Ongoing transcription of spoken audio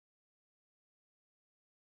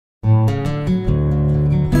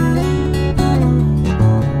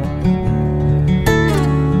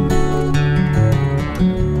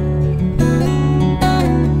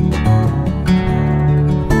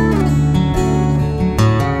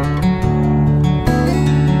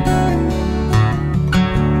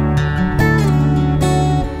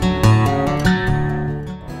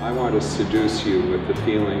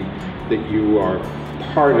that you are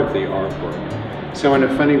part of the artwork. So in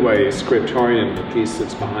a funny way, Scriptorium, the piece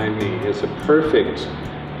that's behind me, is a perfect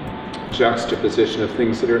juxtaposition of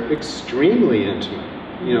things that are extremely intimate.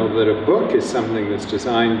 You know, that a book is something that's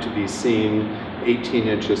designed to be seen 18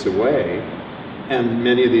 inches away, and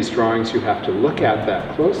many of these drawings you have to look at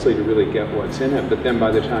that closely to really get what's in it, but then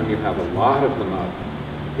by the time you have a lot of them up,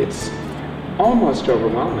 it's almost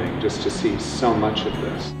overwhelming just to see so much of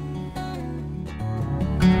this.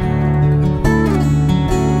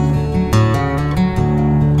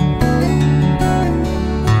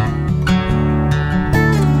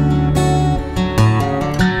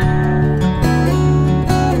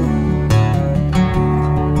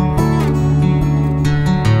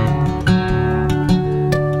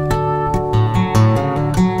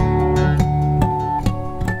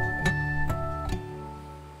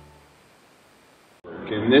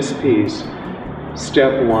 In this piece,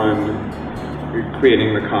 step one,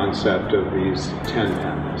 creating the concept of these 10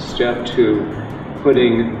 panels. Step two,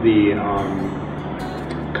 putting the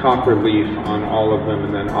copper leaf on all of them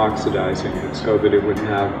and then oxidizing it so that it would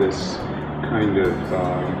have this kind of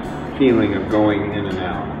feeling of going in and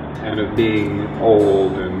out and of being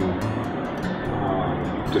old and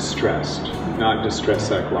distressed. Not distressed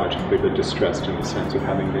psychologically, but distressed in the sense of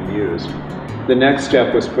having been used. The next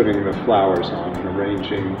step was putting the flowers on and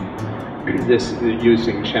arranging this,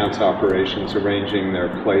 using chance operations, arranging their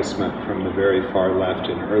placement from the very far left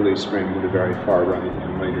in early spring to the very far right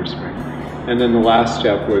in later spring. And then the last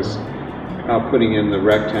step was putting in the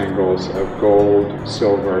rectangles of gold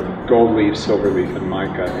leaf, silver leaf, and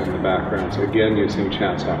mica in the backgrounds, again using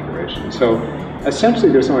chance operations. So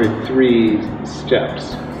essentially there's only 3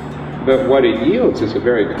 steps. But what it yields is a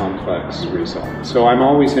very complex result. So I'm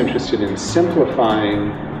always interested in simplifying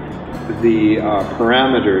the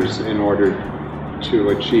parameters in order to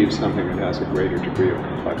achieve something that has a greater degree of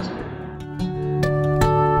complexity.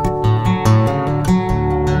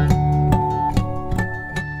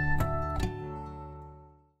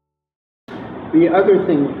 The other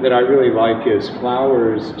thing that I really like is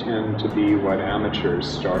flowers tend to be what amateurs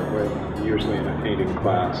start with, usually in a painting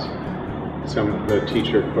class. The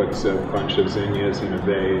teacher puts a bunch of zinnias in a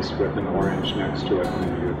vase with an orange next to it, and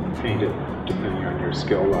then you paint it depending on your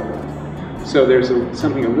skill level. So there's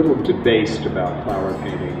something a little debased about flower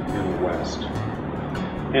painting in the West.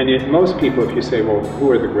 And most people, if you say, well, who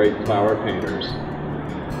are the great flower painters?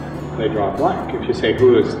 They draw a blank. If you say,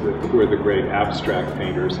 who are the great abstract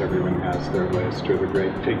painters? Everyone has their list, or the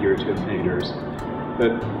great figurative painters.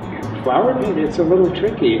 But flower painting, it's a little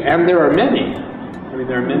tricky, and there are many. I mean,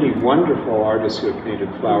 there are many wonderful artists who have painted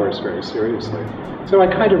flowers very seriously. So I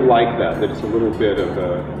kind of like that it's a little bit of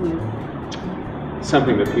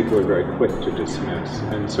something that people are very quick to dismiss.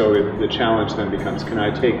 And so the challenge then becomes, can I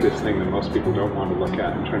take this thing that most people don't want to look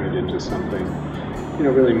at and turn it into something, you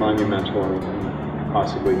know, really monumental and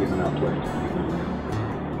possibly even uplifting?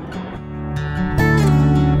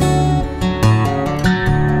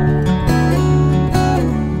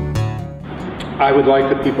 I would like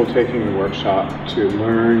the people taking the workshop to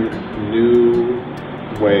learn new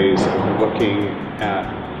ways of looking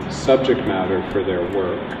at subject matter for their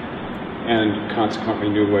work, and consequently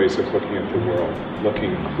new ways of looking at the world,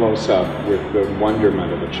 looking close up with the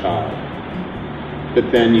wonderment of a child.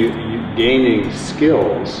 But then you gaining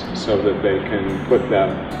skills so that they can put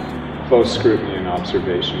that close scrutiny and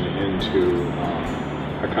observation into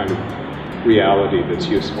a kind of reality that's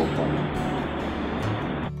useful for them.